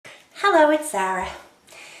Hello, it's Sara,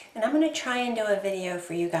 and I'm going to try and do a video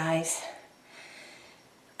for you guys.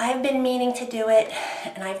 I've been meaning to do it,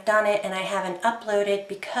 and I've done it, and I haven't uploaded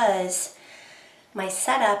because my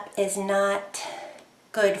setup is not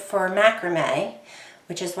good for macrame,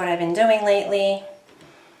 which is what I've been doing lately.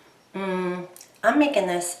 I'm making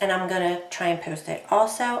this, and I'm going to try and post it.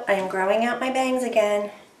 Also, I am growing out my bangs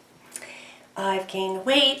again. I've gained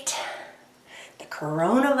weight. The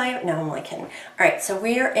coronavirus. No, I'm only kidding. Alright, so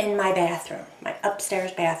we're in my bathroom, my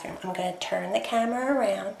upstairs bathroom. I'm going to turn the camera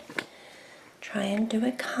around. Try and do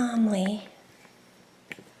it calmly.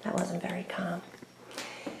 That wasn't very calm.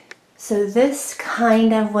 So this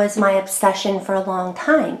kind of was my obsession for a long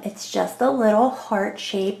time. It's just a little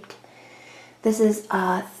heart-shaped. This is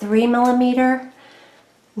a 3mm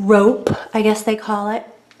rope, I guess they call it.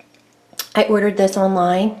 I ordered this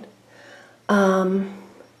online.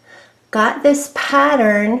 Got this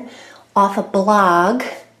pattern off a blog,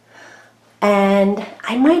 and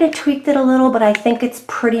I might have tweaked it a little, but I think it's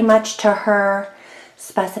pretty much to her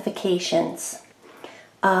specifications.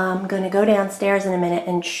 I'm going to go downstairs in a minute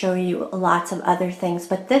and show you lots of other things,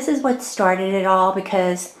 but this is what started it all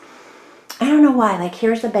because I don't know why. Like,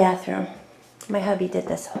 here's the bathroom. My hubby did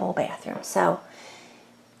this whole bathroom, so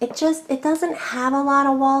it doesn't have a lot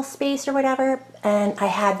of wall space or whatever, and I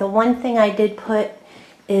had the one thing I did put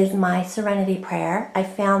is my Serenity Prayer. I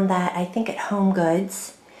found that, I think, at Home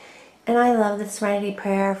Goods, and I love the Serenity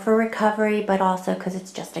Prayer for recovery, but also because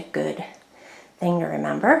it's just a good thing to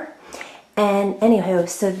remember. And anywho,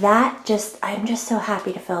 so that I'm just so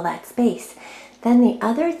happy to fill that space. Then the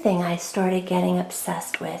other thing I started getting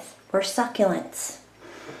obsessed with were succulents.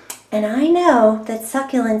 And I know that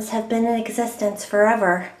succulents have been in existence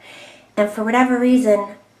forever, and for whatever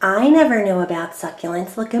reason, I never knew about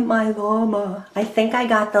succulents. Look at my llama. I think I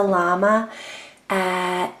got the llama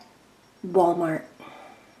at Walmart,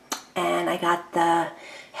 and I got the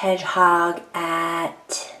hedgehog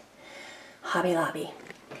at Hobby Lobby.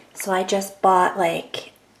 So I just bought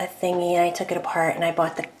like a thingy, and I took it apart, and I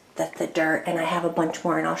bought the dirt, and I have a bunch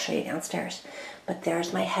more, and I'll show you downstairs. But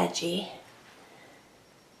there's my hedgie.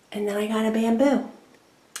 And then I got a bamboo,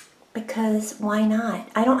 because why not?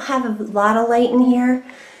 I don't have a lot of light in here,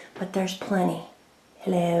 but there's plenty.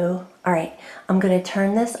 Hello. All right, I'm going to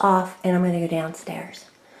turn this off, and I'm going to go downstairs.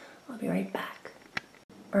 I'll be right back.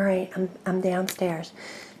 All right, I'm downstairs.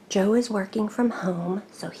 Joe is working from home,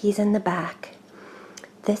 so he's in the back.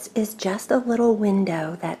 This is just a little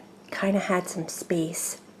window that kind of had some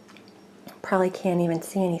space. Probably can't even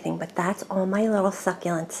see anything, but that's all my little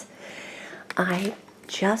succulents. I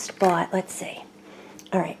just bought, let's see.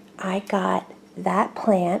 All right, I got that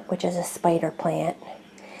plant, which is a spider plant,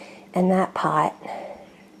 and that pot.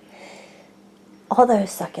 All those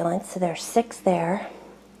succulents, so there's 6 there.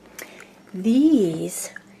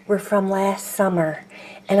 These were from last summer,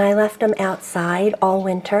 and I left them outside all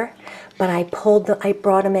winter, but I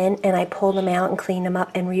brought them in, and I pulled them out and cleaned them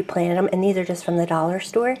up and replanted them, and these are just from the dollar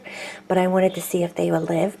store, but I wanted to see if they would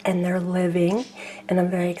live, and they're living, and I'm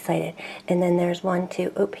very excited. And then there's 1,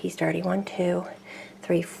 2, oh, he's dirty, 1, 2,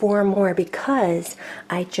 3, 4 more, because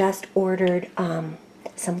I just ordered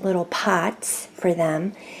some little pots for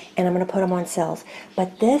them, and I'm going to put them on sales.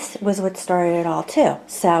 But this was what started it all too.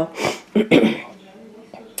 So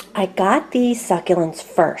I got these succulents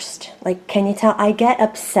first. Like, can you tell? I get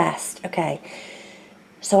obsessed. Okay,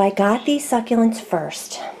 so I got these succulents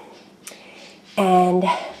first, and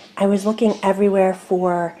I was looking everywhere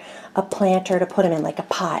for a planter to put them in, like a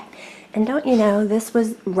pot. And don't you know, this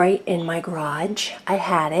was right in my garage. I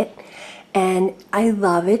had it, and I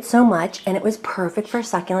love it so much, and it was perfect for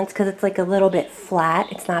succulents because it's like a little bit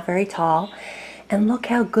flat. It's not very tall. And look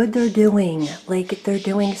how good they're doing. Like, they're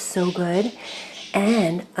doing so good.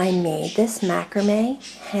 And I made this macrame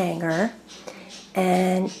hanger,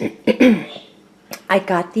 and I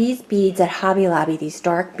got these beads at Hobby Lobby, these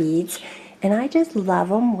dark beads, and I just love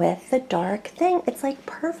them with the dark thing. It's like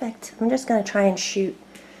perfect. I'm just going to try and shoot.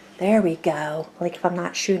 There we go. Like, if I'm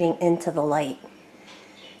not shooting into the light.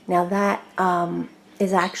 Now that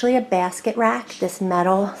is actually a basket rack, this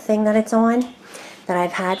metal thing that it's on, that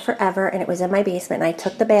I've had forever, and it was in my basement, and I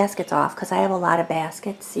took the baskets off because I have a lot of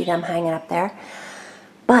baskets. See them hanging up there?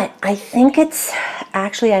 But I think it's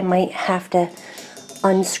actually, I might have to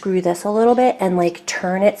unscrew this a little bit and like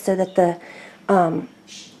turn it so that the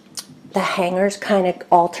hangers kind of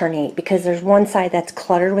alternate, because there's one side that's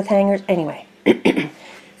cluttered with hangers. Anyway,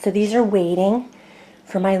 so these are waiting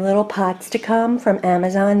for my little pots to come from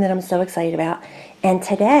Amazon that I'm so excited about. And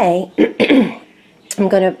today I'm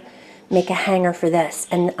going to make a hanger for this.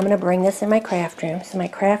 And I'm going to bring this in my craft room. So my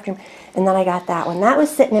craft room, and then I got that one. That was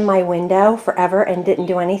sitting in my window forever and didn't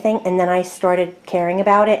do anything. And then I started caring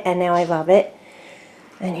about it, and now I love it.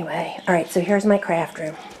 Anyway, all right, so here's my craft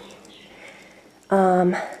room.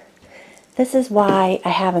 This is why I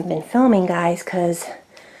haven't been filming, guys, because,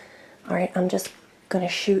 all right, I'm just going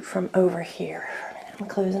to shoot from over here. I'm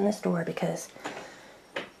closing this door because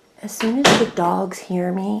as soon as the dogs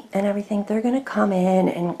hear me and everything, they're going to come in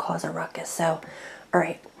and cause a ruckus. So, all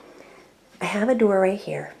right, I have a door right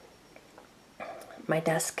here. My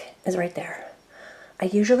desk is right there. I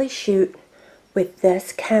usually shoot with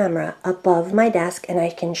this camera above my desk, and I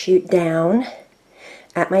can shoot down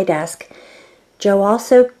at my desk. Joe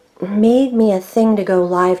also made me a thing to go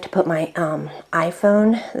live to put my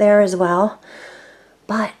iPhone there as well,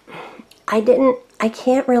 but I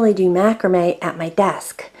can't really do macrame at my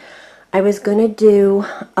desk. I was going to do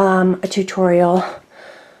a tutorial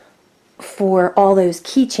for all those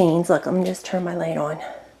keychains. Look, let me just turn my light on.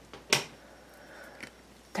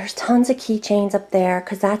 There's tons of keychains up there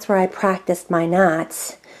because that's where I practiced my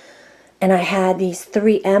knots. And I had these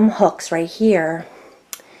 3M hooks right here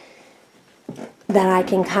that I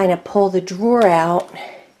can kind of pull the drawer out.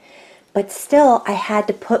 But still, I had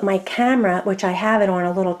to put my camera, which I have it on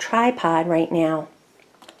a little tripod right now.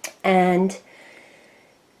 And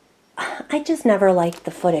I just never liked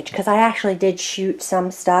the footage because I actually did shoot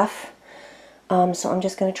some stuff. So I'm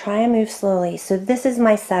just going to try and move slowly. So this is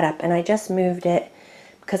my setup, and I just moved it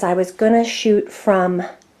because I was going to shoot from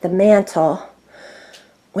the mantle,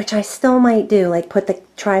 which I still might do, like put the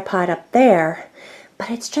tripod up there. But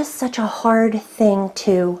it's just such a hard thing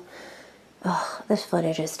to... Oh, this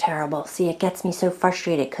footage is terrible. See, it gets me so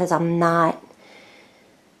frustrated because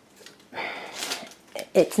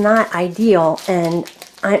it's not ideal, and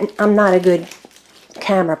I'm not a good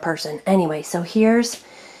camera person. Anyway, so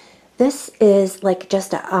this is like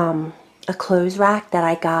just a clothes rack that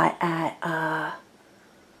I got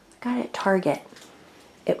at Target.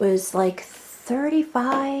 It was like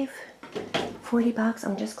 35, 40 bucks.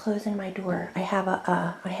 I'm just closing my door. I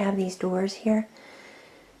have these doors here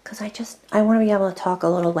because I want to be able to talk a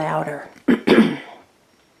little louder.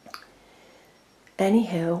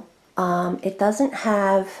 Anywho, it doesn't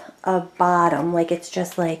have a bottom, like it's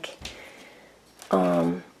just like,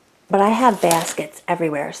 but I have baskets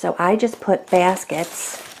everywhere, so I just put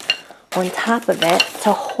baskets on top of it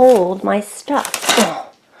to hold my stuff.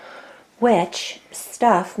 Which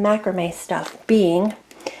stuff, macrame stuff, being,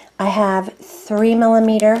 I have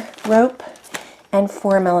 3mm rope and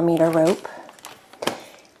 4mm rope,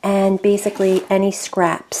 and basically any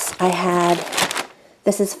scraps. I had,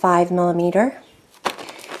 this is 5mm,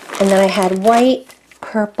 and then I had white,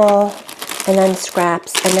 purple, and then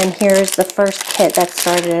scraps, and then here's the first kit that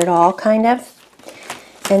started it all, kind of.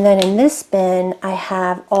 And then in this bin, I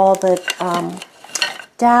have all the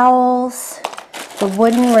dowels, the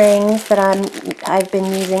wooden rings that I've been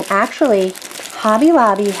using. Actually, Hobby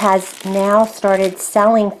Lobby has now started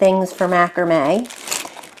selling things for macrame.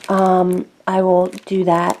 I will do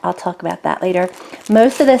that. I'll talk about that later.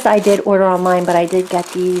 Most of this I did order online, but I did get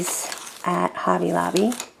these at Hobby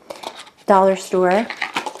Lobby. Dollar store.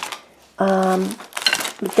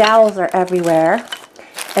 The dowels are everywhere.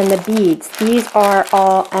 And the beads. These are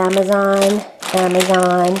all Amazon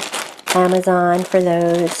for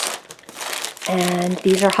those. And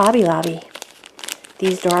these are Hobby Lobby.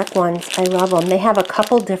 These dark ones, I love them. They have a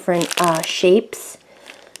couple different shapes,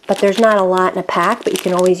 but there's not a lot in a pack, but you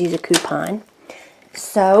can always use a coupon.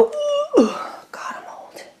 So, God, I'm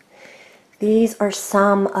old. These are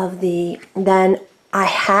some of the, then I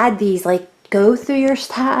had these, like, go through your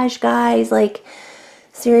stash, guys. Like,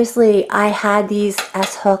 seriously, I had these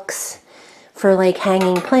S-hooks for, like,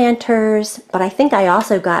 hanging planters, but I think I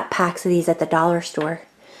also got packs of these at the dollar store.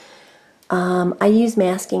 I use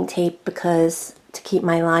masking tape because to keep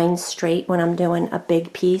my lines straight when I'm doing a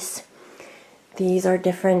big piece. These are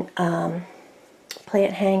different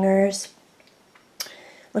plant hangers.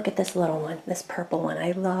 Look at this little one, this purple one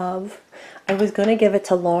I love. I was going to give it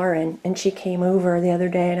to Lauren, and she came over the other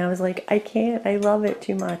day, and I was like, I can't, I love it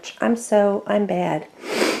too much. I'm bad.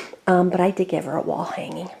 But I did give her a wall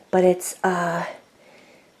hanging. But it's,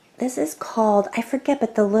 this is called, I forget,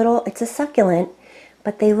 but it's a succulent,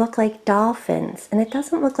 but they look like dolphins, and it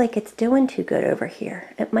doesn't look like it's doing too good over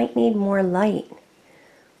here. It might need more light.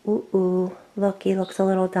 Ooh, look, he looks a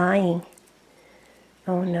little dying.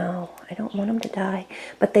 Oh no, I don't want him to die.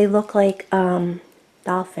 But they look like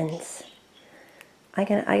dolphins. I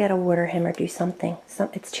gotta water him or do something.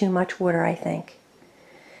 It's too much water, I think.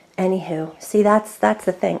 Anywho, see, that's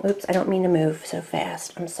the thing. Oops, I don't mean to move so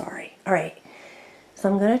fast. I'm sorry. All right. So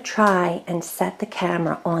I'm going to try and set the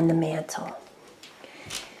camera on the mantle.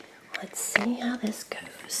 Let's see how this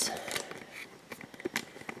goes.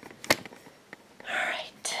 All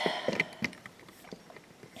right.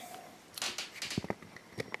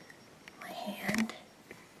 My hand.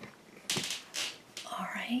 All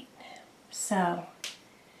right. So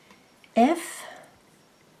if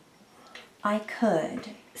I could,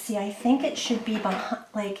 see, I think it should be behind,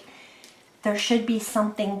 like there should be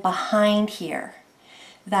something behind here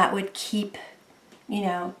that would keep, you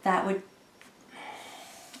know, that would,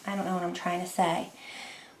 I don't know what I'm trying to say.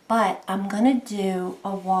 But I'm going to do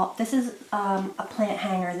a wall, this is a plant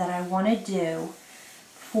hanger that I want to do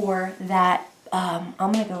for that. I'm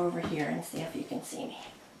going to go over here and see if you can see me.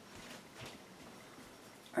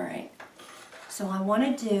 All right. So I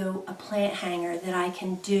want to do a plant hanger that I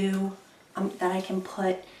can do, that I can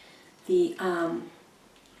put the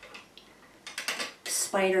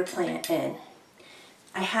spider plant in.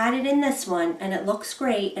 I had it in this one and it looks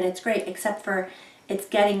great and it's great, except for it's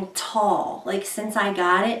getting tall. Like since I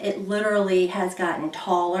got it, it literally has gotten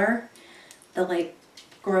taller, the like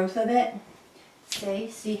growth of it.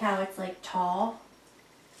 See how it's like tall?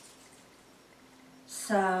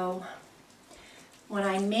 So when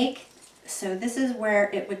I make, so this is where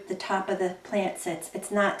it would, the top of the plant sits.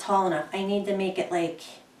 It's not tall enough. I need to make it like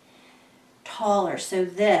taller. So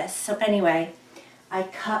this, so anyway, I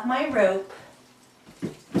cut my rope,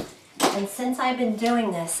 and since I've been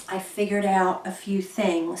doing this, I figured out a few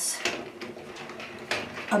things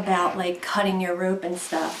about like cutting your rope and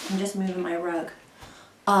stuff. I'm just moving my rug.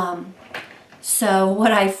 So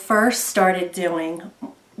what I first started doing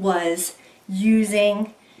was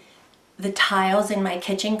using the tiles in my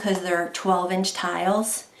kitchen, because they're 12-inch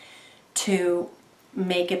tiles, to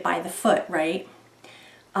make it by the foot, right?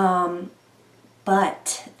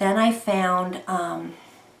 But then I found, what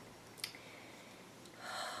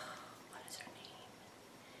is her name?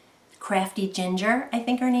 Crafty Ginger, I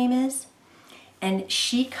think her name is. And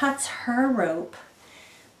she cuts her rope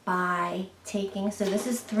by taking, so this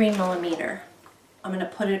is 3mm. I'm going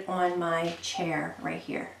to put it on my chair right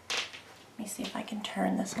here. Let me see if I can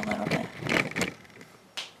turn this a little bit.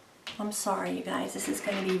 I'm sorry, you guys. This is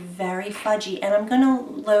going to be very fudgy, and I'm going to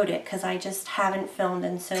load it because I just haven't filmed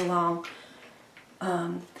in so long.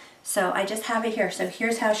 So I just have it here. So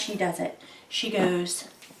here's how she does it. She goes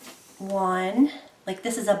 1, like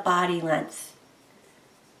this is a body length,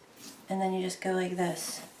 and then you just go like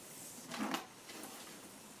this.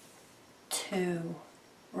 2,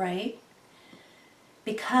 right?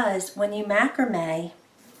 Because when you macrame,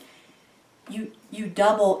 you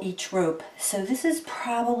double each rope. So this is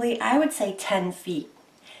probably, I would say 10 feet.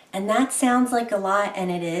 And that sounds like a lot,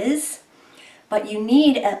 and it is, but you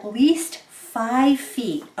need at least 5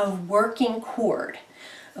 feet of working cord.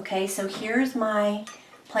 Okay, so here's my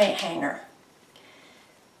plant hanger.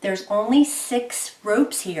 There's only 6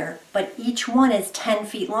 ropes here, but each one is 10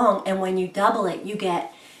 feet long, and when you double it, you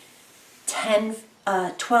get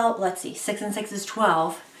 12, let's see, 6 and 6 is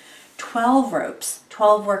 12. 12 ropes,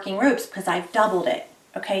 12 working ropes, because I've doubled it.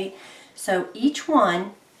 Okay, so each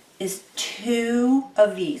one is 2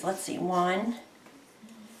 of these. Let's see, 1.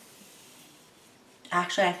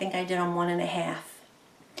 Actually, I think I did on 1.5.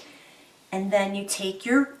 And then you take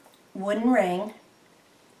your wooden ring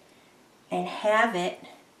and have it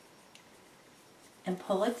and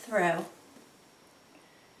pull it through.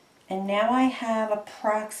 And now I have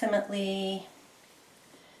approximately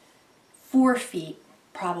 4 feet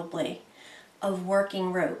probably of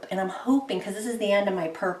working rope, and I'm hoping, because this is the end of my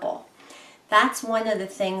purple, that's one of the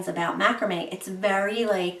things about macrame. It's very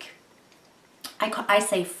like, I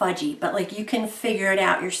say fudgy, but like you can figure it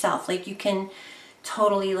out yourself. Like you can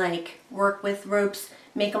totally like work with ropes,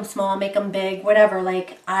 make them small, make them big, whatever.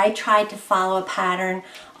 Like I tried to follow a pattern.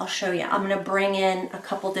 I'll show you. I'm going to bring in a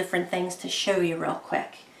couple different things to show you real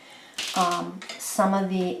quick. Some of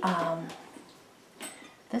the,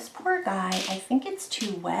 this poor guy, I think it's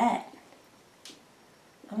too wet.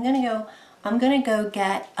 I'm gonna go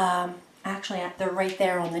get, actually they're right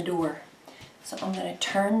there on the door. So I'm gonna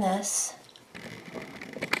turn this,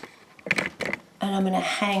 and I'm gonna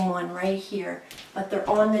hang one right here. But they're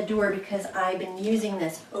on the door because I've been using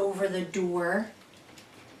this over the door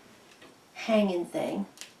hanging thing.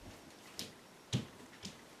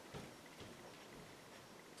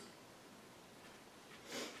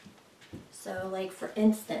 So like for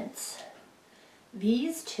instance,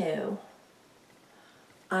 these two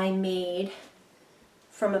I made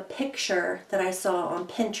from a picture that I saw on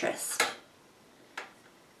Pinterest.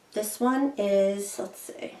 This one is, let's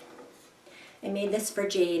see, I made this for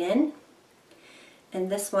Jaden, and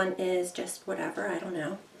this one is just whatever, I don't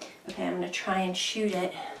know. Okay, I'm going to try and shoot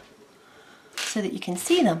it so that you can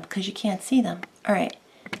see them, because you can't see them. All right.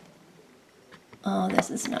 Oh, this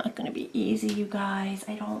is not going to be easy, you guys.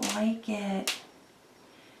 I don't like it.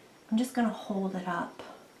 I'm just going to hold it up.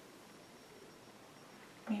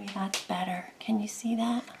 Maybe that's better. Can you see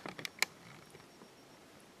that?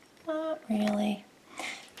 Not really.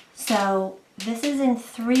 So this is in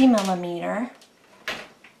 3mm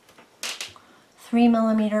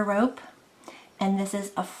rope, and this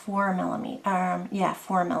is a 4mm.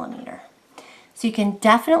 4mm. So you can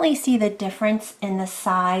definitely see the difference in the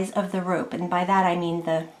size of the rope, and by that I mean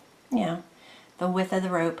the width of the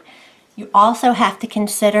rope. You also have to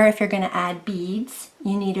consider, if you're going to add beads,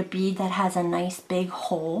 you need a bead that has a nice big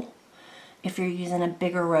hole if you're using a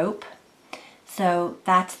bigger rope. So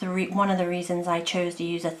that's one of the reasons I chose to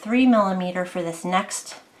use a 3mm for this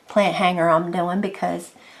next plant hanger I'm doing,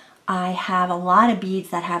 because I have a lot of beads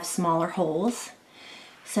that have smaller holes.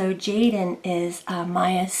 So Jaden is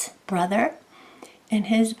Maya's brother, and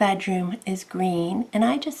his bedroom is green, and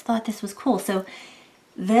I just thought this was cool. So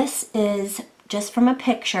this is just from a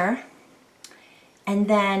picture, and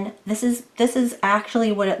then this is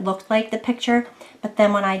actually what it looked like, the picture, but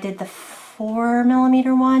then when I did the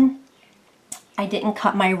 4mm one, I didn't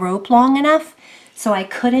cut my rope long enough, so I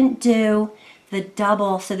couldn't do the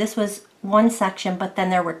double. So this was one section, but then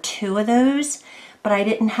there were two of those, but I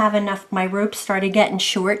didn't have enough. My rope started getting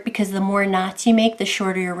short, because the more knots you make, the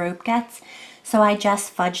shorter your rope gets. So I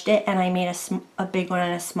just fudged it, and I made a big one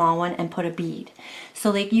and a small one and put a bead. So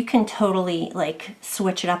like you can totally like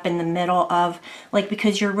switch it up in the middle of, like,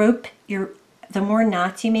 because your rope, the more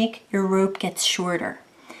knots you make, your rope gets shorter.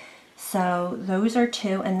 So those are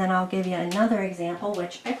two, and then I'll give you another example,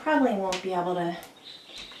 which I probably won't be able to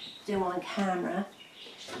do on camera.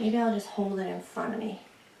 Maybe I'll just hold it in front of me.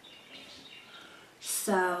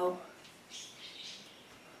 So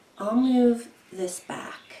I'll move this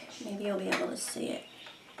back. Maybe you'll be able to see it.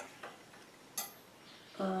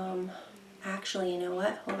 Actually, you know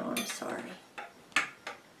what? Hold on, I'm sorry.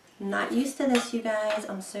 I'm not used to this, you guys.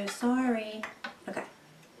 I'm so sorry. Okay,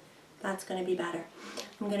 that's going to be better.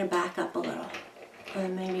 I'm going to back up a little,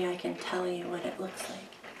 and maybe I can tell you what it looks like.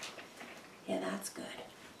 Yeah, that's good.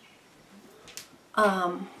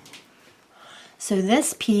 So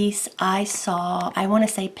this piece I saw, I want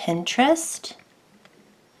to say Pinterest,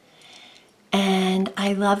 and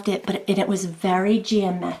I loved it, but it was very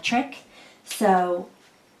geometric. So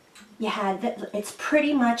you had it's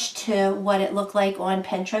pretty much to what it looked like on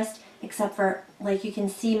Pinterest, except for, like, you can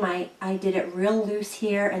see I did it real loose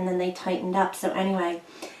here, and then they tightened up. So anyway,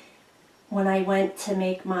 when I went to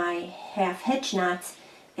make my half hitch knots,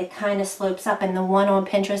 it kind of slopes up, and the one on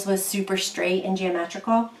Pinterest was super straight and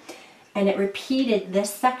geometrical, and it repeated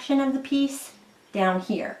this section of the piece down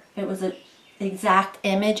here. It was an exact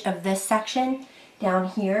image of this section down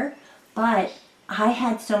here, but I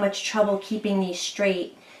had so much trouble keeping these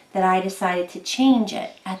straight that I decided to change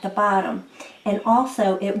it at the bottom. And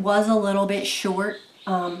also, it was a little bit short.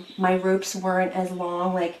 My ropes weren't as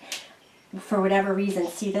long, like, for whatever reason.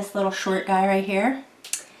 See this little short guy right here?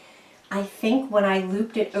 I think when I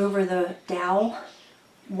looped it over the dowel,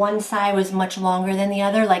 one side was much longer than the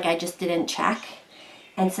other, like I just didn't check.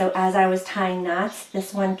 And so as I was tying knots,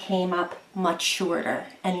 this one came up much shorter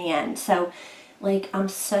in the end. So, like, I'm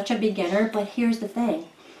such a beginner, but here's the thing.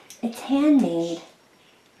 It's handmade.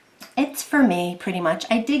 It's for me, pretty much.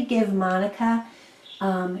 I did give Monica,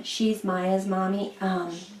 she's Maya's mommy,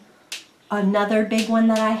 another big one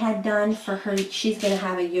that I had done for her. She's going to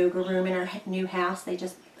have a yoga room in her new house. They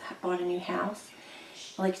just bought a new house.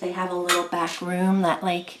 Like, they have a little back room that,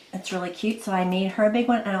 like, it's really cute. So I made her a big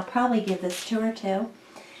one, and I'll probably give this to her too.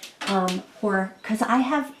 Because I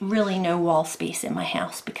have really no wall space in my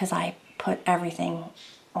house, because I put everything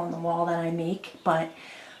on the wall that I make. But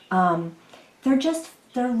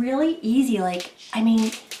they're really easy. Like, I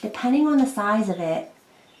mean, depending on the size of it,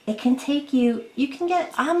 it can take you can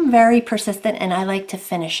get, I'm very persistent, and I like to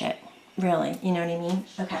finish it, really, you know what I mean?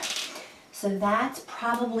 Okay, so that's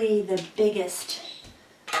probably the biggest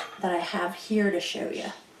that I have here to show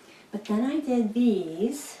you. But then I did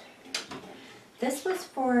these. This was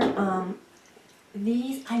for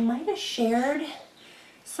these. I might have shared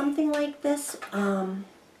something like this.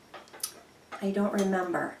 I don't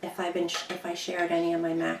remember if I shared any of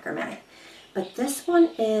my macrame. But this one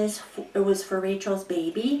it was for Rachel's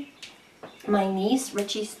baby. My niece,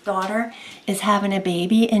 Richie's daughter, is having a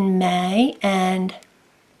baby in May, and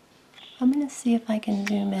I'm going to see if I can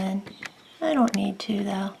zoom in. I don't need to,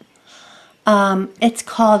 though. It's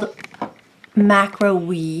called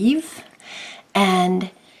Macrame,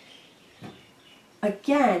 and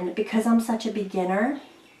again, because I'm such a beginner,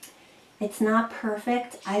 It's not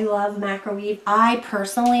perfect. I love macroweave. I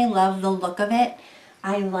personally love the look of it.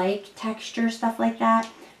 I like texture, stuff like that.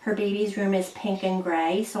 Her baby's room is pink and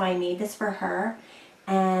gray, so I made this for her.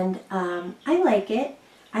 And I like it.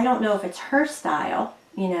 I don't know if it's her style,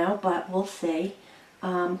 you know, but we'll see.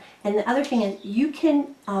 And the other thing is you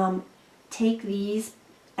can take these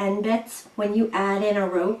end bits when you add in a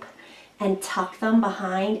rope and tuck them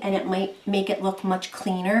behind, and it might make it look much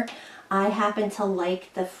cleaner. I happen to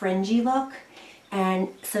like the fringy look, and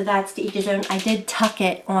so that's to each his own. I did tuck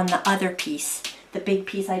it on the other piece. The big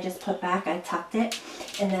piece I just put back, I tucked it.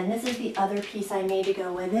 And then this is the other piece I made to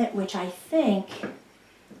go with it, which I think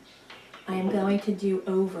I'm going to do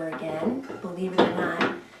over again, believe it or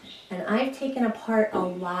not. And I've taken apart a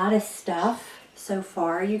lot of stuff so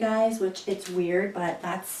far, you guys, which it's weird, but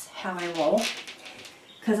that's how I roll.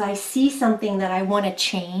 Because I see something that I want to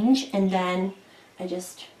change, and then I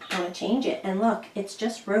just want to change it. And look, it's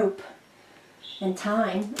just rope and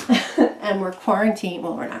time. And we're quarantined.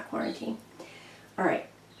 Well, we're not quarantined. All right.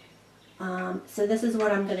 So this is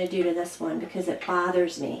what I'm going to do to this one because it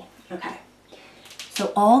bothers me. Okay.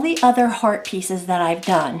 So all the other heart pieces that I've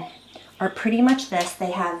done are pretty much this.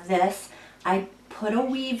 They have this. I put a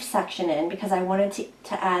weave section in because I wanted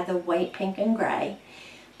to add the white, pink, and gray.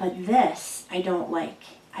 But this I don't like.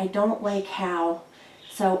 I don't like how,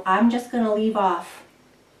 so I'm just going to leave off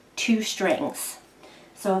 2 strings.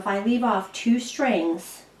 So if I leave off 2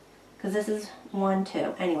 strings, because this is 1,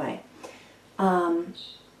 2, anyway,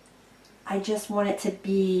 I just want it to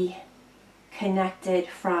be connected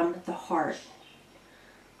from the heart.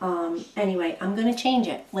 Anyway, I'm going to change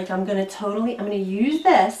it. Like I'm going to use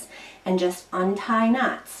this and just untie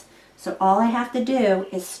knots. So all I have to do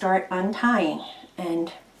is start untying,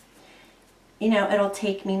 and you know, it'll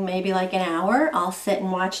take me maybe like an hour. I'll sit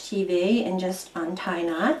and watch TV and just untie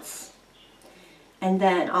knots. And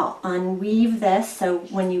then I'll unweave this. So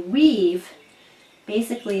when you weave,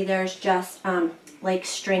 basically there's just like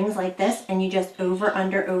strings like this, and you just over,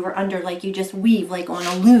 under, like you just weave like on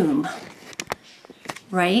a loom.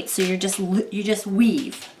 Right? So you just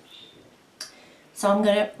weave. So I'm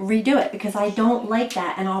going to redo it because I don't like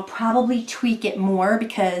that, and I'll probably tweak it more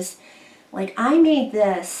because like I made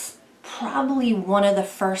this probably one of the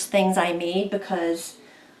first things I made because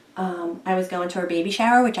I was going to her baby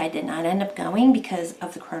shower, which I did not end up going because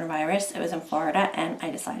of the coronavirus. It was in Florida, and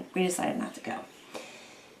we decided not to go.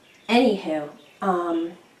 Anywho,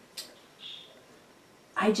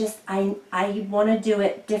 I want to do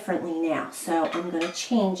it differently now, so I'm going to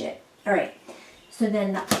change it. All right. So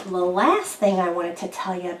then the last thing I wanted to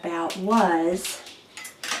tell you about was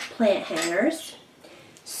plant hangers.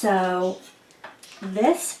 So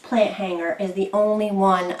this plant hanger is the only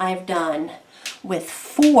one I've done with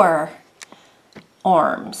 4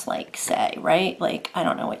 arms, like say, right? Like, I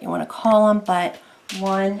don't know what you want to call them, but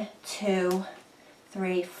 1, 2,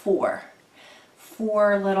 3, 4.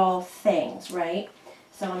 4 little things, right?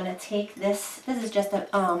 So I'm going to take this. This is just a,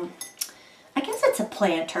 I guess it's a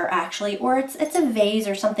planter actually, or it's a vase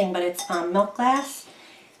or something, but it's milk glass.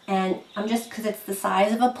 And I'm just, because it's the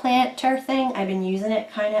size of a planter thing, I've been using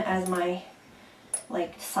it kind of as my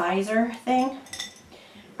like sizer thing.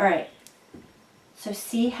 All right, so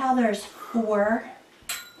see how there's 4,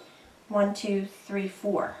 1, 2, 3,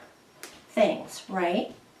 4 things,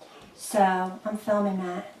 right? So I'm filming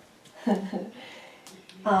that.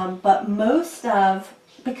 But most of,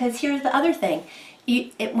 because here's the other thing,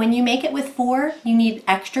 when you make it with 4, you need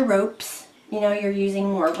extra ropes. You know, you're using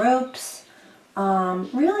more ropes.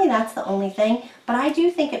 Really, that's the only thing. But I do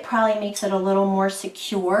think it probably makes it a little more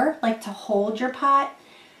secure, like to hold your pot.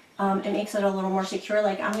 It makes it a little more secure.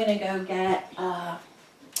 Like I'm going to go get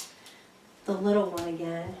the little one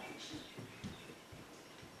again.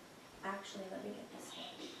 Actually, let me get this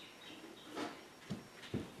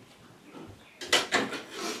one.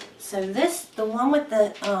 So this, the one with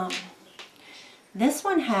the, this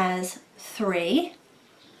one has 3.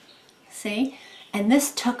 See? And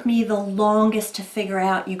this took me the longest to figure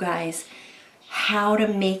out, you guys, how to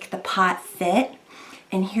make the pot fit.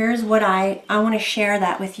 And here's what I want to share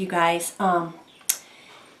that with you guys.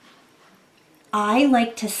 I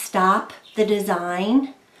like to stop the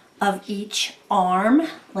design of each arm.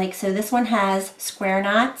 Like, so this one has square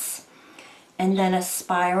knots, and then a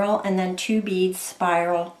spiral, and then 2 beads,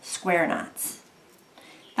 spiral, square knots.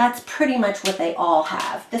 That's pretty much what they all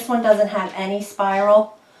have. This one doesn't have any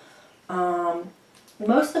spiral.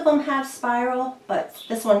 Most of them have spiral, but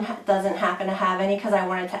this one doesn't happen to have any because I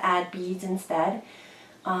wanted to add beads instead.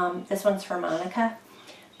 This one's for Monica.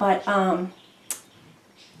 But,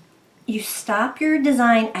 you stop your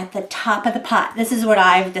design at the top of the pot. This is what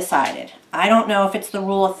I've decided. I don't know if it's the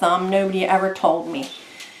rule of thumb. Nobody ever told me.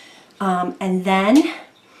 And then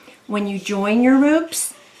when you join your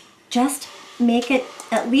ropes, just make it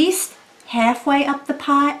at least halfway up the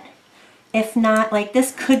pot. If not, like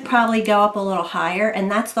this could probably go up a little higher, and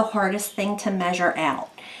that's the hardest thing to measure out.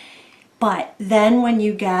 But then when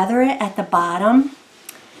you gather it at the bottom,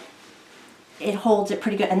 it holds it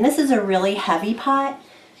pretty good. And this is a really heavy pot,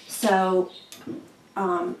 so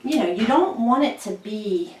you know, you don't want it to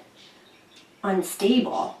be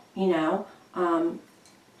unstable, you know.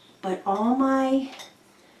 But all my,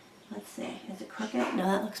 let's see, is it crooked? No,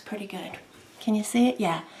 that looks pretty good. Can you see it?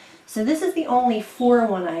 Yeah. So this is the only 4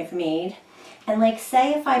 one I've made. And like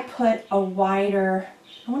say if I put a wider,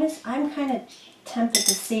 I'm kind of tempted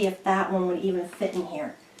to see if that one would even fit in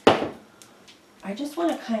here. I just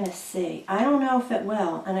want to kind of see. I don't know if it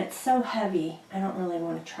will, and it's so heavy, I don't really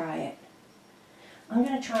want to try it. I'm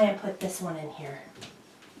going to try and put this one in here.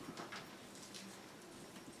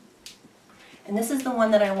 And this is the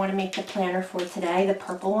one that I want to make the planner for today, the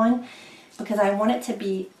purple one, because I want it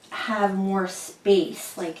to have more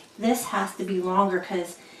space. Like this has to be longer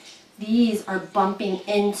because these are bumping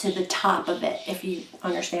into the top of it, if you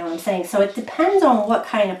understand what I'm saying. So it depends on what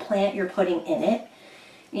kind of plant you're putting in it.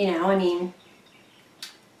 You know, I mean,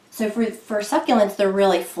 so for succulents, they're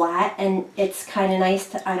really flat, and it's kind of nice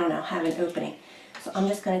to, I don't know, have an opening. So I'm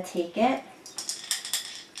just going to take it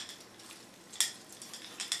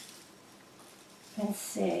and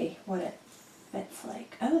see what it fits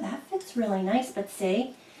like. Oh, that fits really nice, but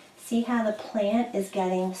see how the plant is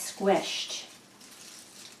getting squished.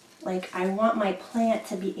 Like I want my plant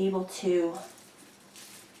to be able to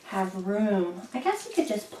have room. I guess you could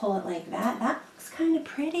just pull it like that. That looks kind of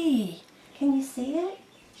pretty. Can you see it?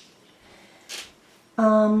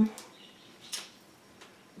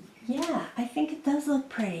 Yeah, I think it does look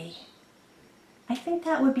pretty. I think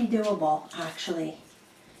that would be doable, actually.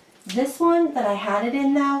 This one that I had it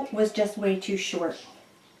in though was just way too short.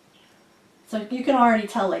 So you can already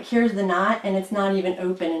tell, like here's the knot and it's not even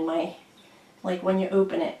open in my, like when you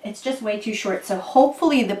open it. It's just way too short. So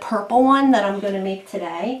hopefully the purple one that I'm going to make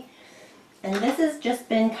today, and this has just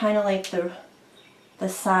been kind of like the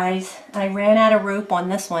size. I ran out of rope on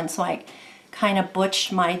this one, so I kind of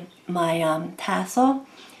butched my tassel,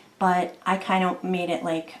 but I kind of made it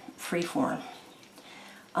like freeform.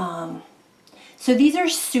 So these are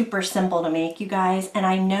super simple to make, you guys, and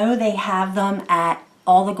I know they have them at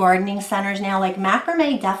all the gardening centers now. Like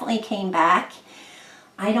Macrame definitely came back.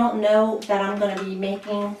 I don't know that I'm going to be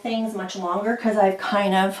making things much longer because I've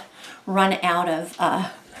kind of run out of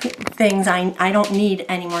things. I don't need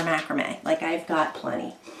any more macrame. Like I've got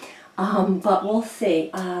plenty. But we'll see.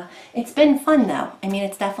 It's been fun though. I mean,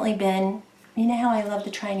 it's definitely been, you know how I love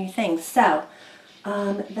to try new things. So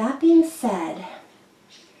that being said,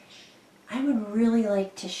 I would really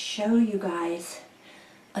like to show you guys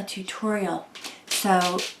a tutorial.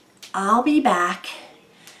 So I'll be back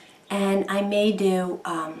and I may do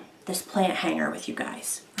this plant hanger with you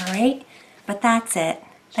guys. All right? But that's it.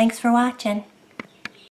 Thanks for watching.